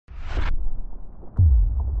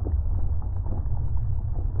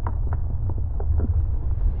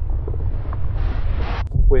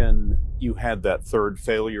When you had that third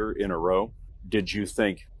failure in a row, did you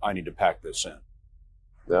think, I need to pack this in?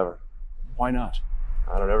 Never. Why not?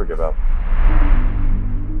 I don't ever give up.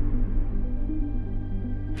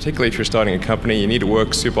 Particularly if you're starting a company, you need to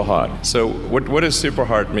work super hard. So what does super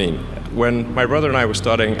hard mean? When my brother and I were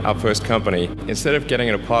starting our first company, instead of getting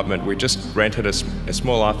an apartment, we just rented a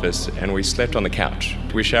small office and we slept on the couch.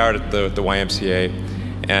 We showered at the YMCA,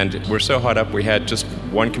 and we're so hot up we had just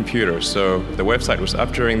one computer. So the website was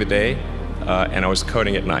up during the day, and I was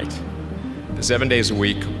coding at night. 7 days a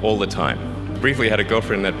week, all the time. Briefly had a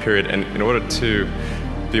girlfriend in that period, and in order to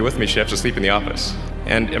be with me, she had to sleep in the office.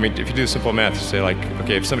 And I mean, if you do simple math, you say like,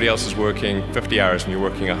 okay, if somebody else is working 50 hours and you're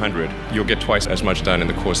working 100, you'll get twice as much done in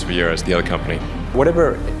the course of a year as the other company.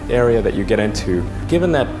 Whatever area that you get into,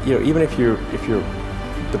 given that, even if you're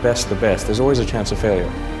the best, there's always a chance of failure.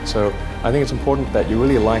 So I think it's important that you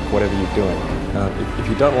really like whatever you're doing. If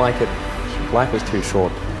you don't like it, life is too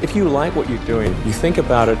short. If you like what you're doing, you think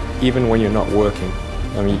about it even when you're not working.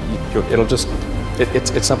 I mean,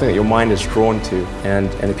 it's something that your mind is drawn to, and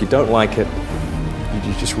if you don't like it,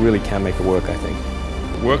 you just really can't make it work, I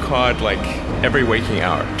think. Work hard like every waking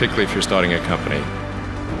hour, particularly if you're starting a company.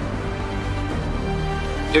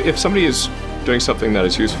 If somebody is doing something that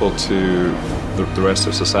is useful to the rest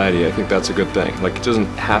of society, I think that's a good thing. Like, it doesn't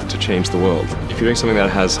have to change the world. If you're doing something that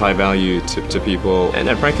has high value to people,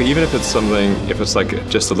 and frankly, even if it's like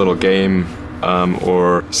just a little game,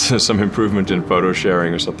 or some improvement in photo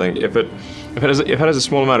sharing or something, if it has a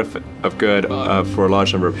small amount of good for a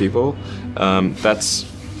large number of people, I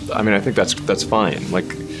think that's fine.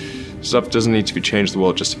 Like, stuff doesn't need to be changed the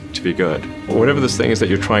world just to be good. Whatever this thing is that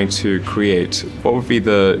you're trying to create, what would be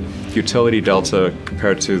the utility delta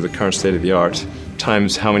compared to the current state of the art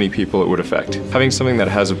times how many people it would affect? Having something that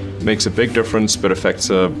makes a big difference but affects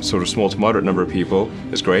a sort of small to moderate number of people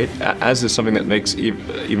is great, as is something that makes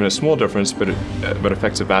even a small difference but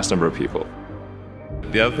affects a vast number of people.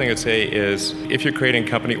 The other thing I'd say is, if you're creating a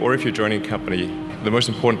company or if you're joining a company, the most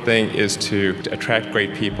important thing is to attract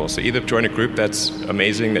great people. So either join a group that's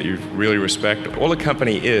amazing, that you really respect. All a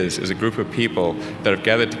company is a group of people that have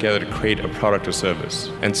gathered together to create a product or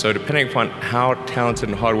service. And so depending upon how talented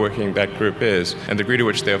and hardworking that group is, and the degree to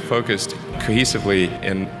which they are focused cohesively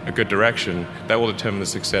in a good direction, that will determine the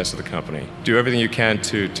success of the company. Do everything you can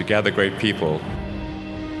to gather great people.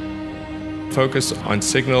 Focus on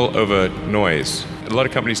signal over noise. A lot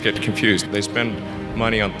of companies get confused. They spend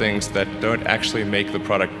money on things that don't actually make the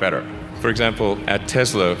product better. For example, at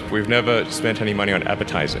Tesla, we've never spent any money on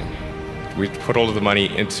advertising. We put all of the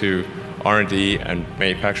money into R&D and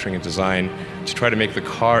manufacturing and design to try to make the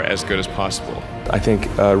car as good as possible. I think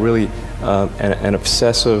really an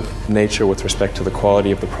obsessive nature with respect to the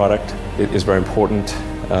quality of the product is very important.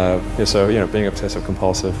 So being obsessive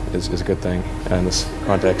compulsive is a good thing in this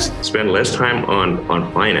context. Spend less time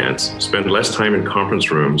on finance, spend less time in conference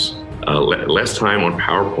rooms, less time on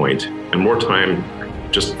PowerPoint, and more time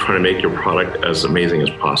just trying to make your product as amazing as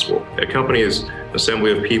possible. A company is an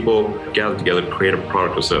assembly of people gathered together to create a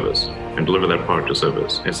product or service and deliver that product or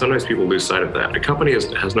service. And sometimes people lose sight of that. A company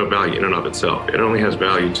has no value in and of itself. It only has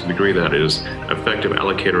value to the degree that it is an effective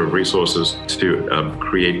allocator of resources to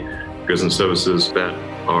create goods and services that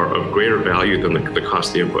are of greater value than the cost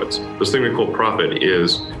of the inputs. This thing we call profit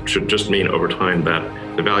should just mean over time that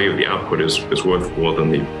the value of the output is worth more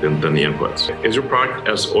than the inputs. Is your product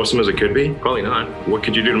as awesome as it could be? Probably not. What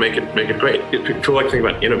could you do to make it great? People like to think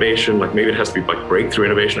about innovation, like maybe it has to be like breakthrough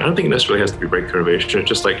innovation. I don't think it necessarily has to be breakthrough innovation. It's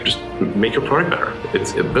just make your product better.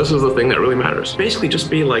 This is the thing that really matters. Basically,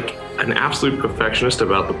 just be like an absolute perfectionist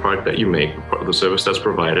about the product that you make, the service that's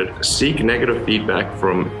provided. Seek negative feedback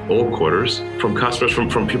from all quarters, from customers,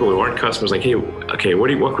 from people who aren't customers. Like, hey, okay, what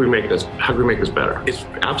can we make this? How can we make this better? It's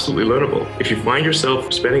absolutely learnable. If you find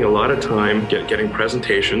yourself spending a lot of time getting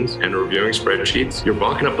presentations and reviewing spreadsheets, you're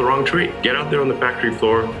barking up the wrong tree. Get out there on the factory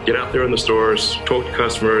floor, get out there in the stores, talk to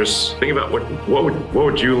customers, think about what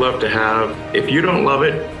would you love to have. If you don't love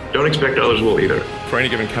it, don't expect others will either. For any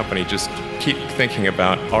given company, just keep thinking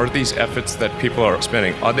about, are these efforts that people are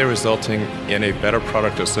spending, are they resulting in a better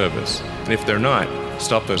product or service? And if they're not,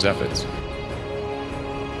 stop those efforts.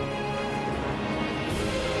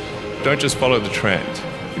 Don't just follow the trend.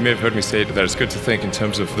 You may have heard me say that it's good to think in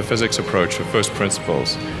terms of the physics approach of first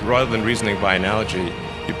principles. Rather than reasoning by analogy,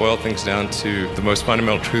 you boil things down to the most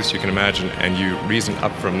fundamental truths you can imagine and you reason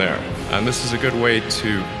up from there. And this is a good way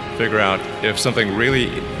to figure out if something really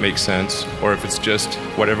makes sense or if it's just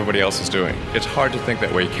what everybody else is doing. It's hard to think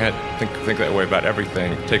that way. You can't think that way about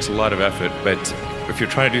everything. It takes a lot of effort, but if you're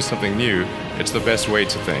trying to do something new, it's the best way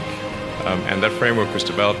to think. And that framework was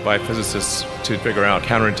developed by physicists to figure out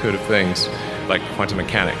counterintuitive things like quantum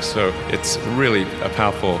mechanics. So it's really a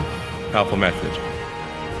powerful method.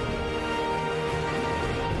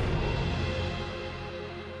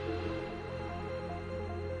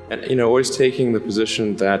 And always taking the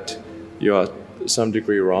position that you are to some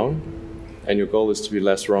degree wrong, and your goal is to be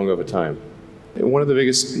less wrong over time. And one of the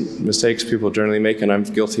biggest mistakes people generally make, and I'm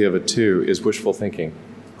guilty of it too, is wishful thinking.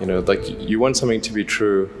 Like you want something to be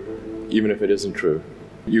true, even if it isn't true.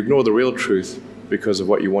 You ignore the real truth because of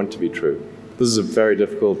what you want to be true. This is a very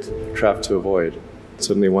difficult trap to avoid.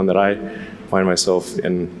 Certainly one that I find myself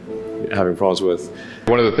in having problems with.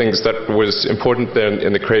 One of the things that was important then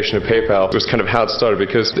in the creation of PayPal was kind of how it started,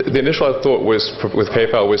 because the initial thought was with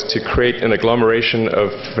PayPal was to create an agglomeration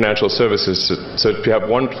of financial services, so to have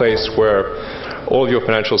one place where all of your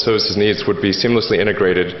financial services needs would be seamlessly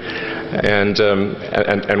integrated and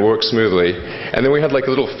work smoothly. And then we had like a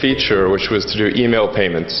little feature which was to do email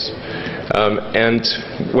payments. And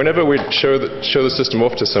whenever we'd show the system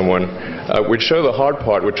off to someone, we'd show the hard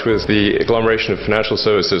part, which was the agglomeration of financial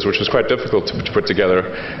services, which was quite difficult to put together.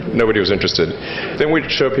 Nobody was interested. Then we'd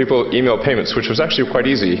show people email payments, which was actually quite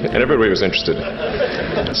easy, and everybody was interested.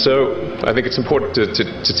 So I think it's important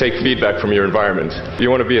to take feedback from your environment. You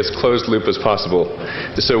want to be as closed loop as possible.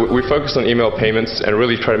 So we focused on email payments and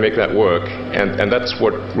really try to make that work, and that's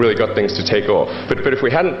what really got things to take off. But if we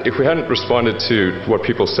hadn't responded to what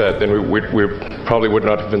people said, then we probably would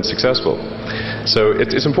not have been successful. So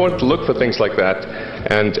it's important to look for things like that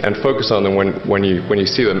and focus on them when you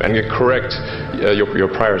see them, and correct your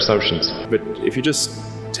prior assumptions. But if you just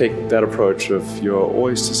take that approach of you're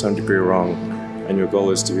always to some degree wrong and your goal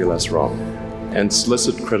is to be less wrong, and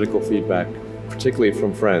solicit critical feedback, particularly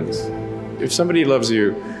from friends. If somebody loves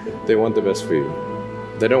you, they want the best for you.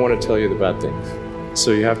 They don't want to tell you the bad things.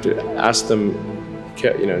 So you have to ask them,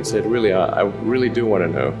 and say, really, I really do want to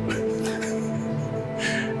know.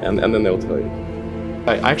 and then they'll tell you.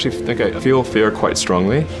 I actually think I feel fear quite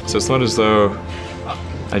strongly. So it's not as though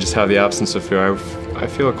I just have the absence of fear. I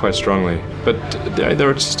feel it quite strongly. But there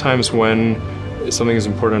are just times when something is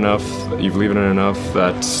important enough, you believe in it enough,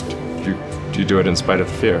 that you do it in spite of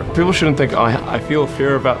the fear. People shouldn't think, oh, I feel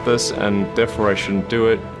fear about this and therefore I shouldn't do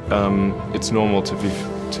it. It's normal to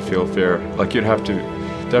feel fear. Like you'd have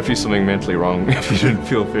to be something mentally wrong if you didn't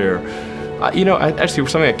feel fear. Actually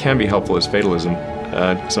something that can be helpful is fatalism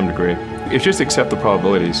to some degree. If you just accept the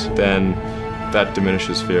probabilities, then that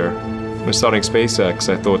diminishes fear. When starting SpaceX,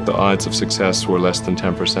 I thought the odds of success were less than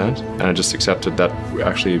 10%, and I just accepted that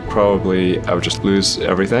actually probably I would just lose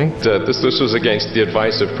everything. This was against the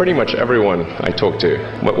advice of pretty much everyone I talked to.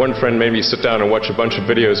 One friend made me sit down and watch a bunch of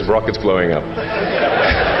videos of rockets blowing up.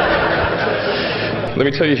 Let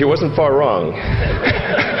me tell you, he wasn't far wrong.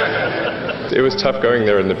 It was tough going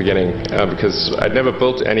there in the beginning because I'd never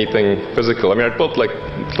built anything physical. I mean, I'd built like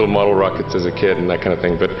little model rockets as a kid and that kind of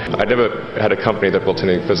thing, but I'd never had a company that built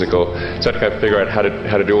anything physical. So I had to kind of figure out how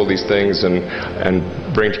to do all these things and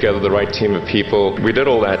bring together the right team of people. We did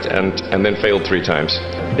all that and then failed 3 times.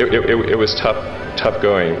 It was tough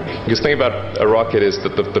going. Because the thing about a rocket is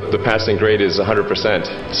that the passing grade is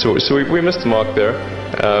 100%. So we missed the mark there.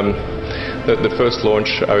 The first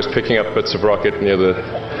launch, I was picking up bits of rocket near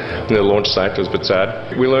the launch site. It was a bit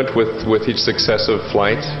sad. We learned with each successive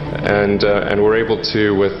flight, and were able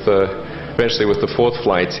to, eventually with the 4th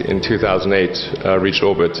flight in 2008, reach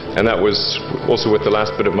orbit. And that was also with the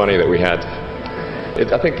last bit of money that we had.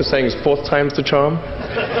 I think the saying is 4th time's the charm.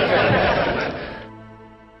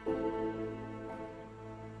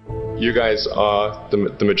 You guys are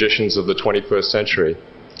the magicians of the 21st century.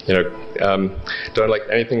 Don't let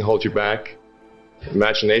anything hold you back.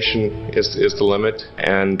 Imagination is the limit,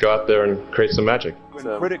 and go out there and create some magic. When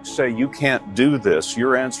critics say you can't do this,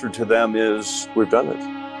 your answer to them is, we've done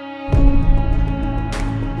it.